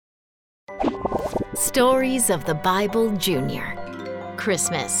Stories of the Bible Junior.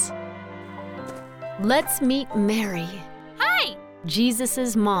 Christmas. Let's meet Mary. Hi!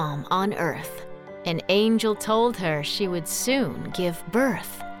 Jesus' mom on earth. An angel told her she would soon give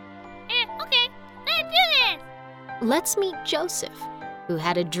birth. Okay, let's do this! Let's meet Joseph, who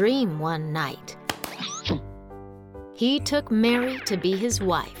had a dream one night. He took Mary to be his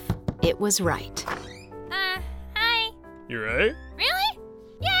wife. It was right. Hi. You right? Really?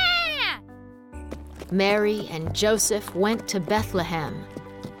 Yeah! Mary and Joseph went to Bethlehem,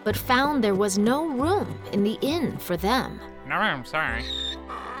 but found there was no room in the inn for them. No, I'm sorry.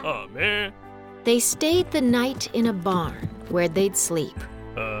 Oh, man. They stayed the night in a barn where they'd sleep,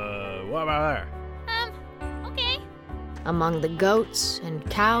 What about Okay. among the goats and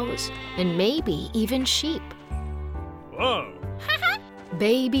cows and maybe even sheep. there? Whoa.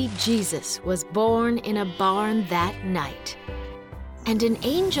 Baby Jesus was born in a barn that night, and an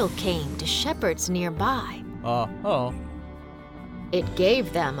angel came to shepherds nearby. It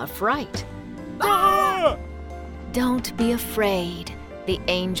gave them a fright. Ah! "Don't be afraid," the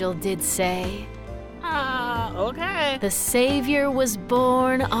angel did say. Okay. The Savior was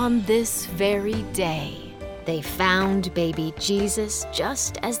born on this very day. They found baby Jesus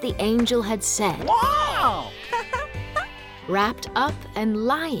just as the angel had said, Wow! wrapped up and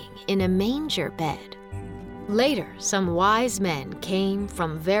lying in a manger bed. Later, some wise men came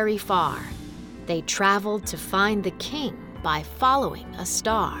from very far. They traveled to find the king by following a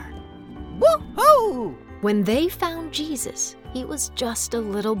star. Woohoo! When they found Jesus, he was just a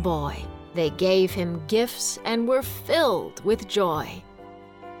little boy. They gave him gifts and were filled with joy.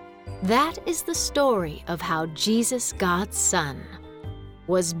 That is the story of how Jesus, God's Son,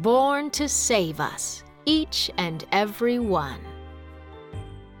 was born to save us, each and every one.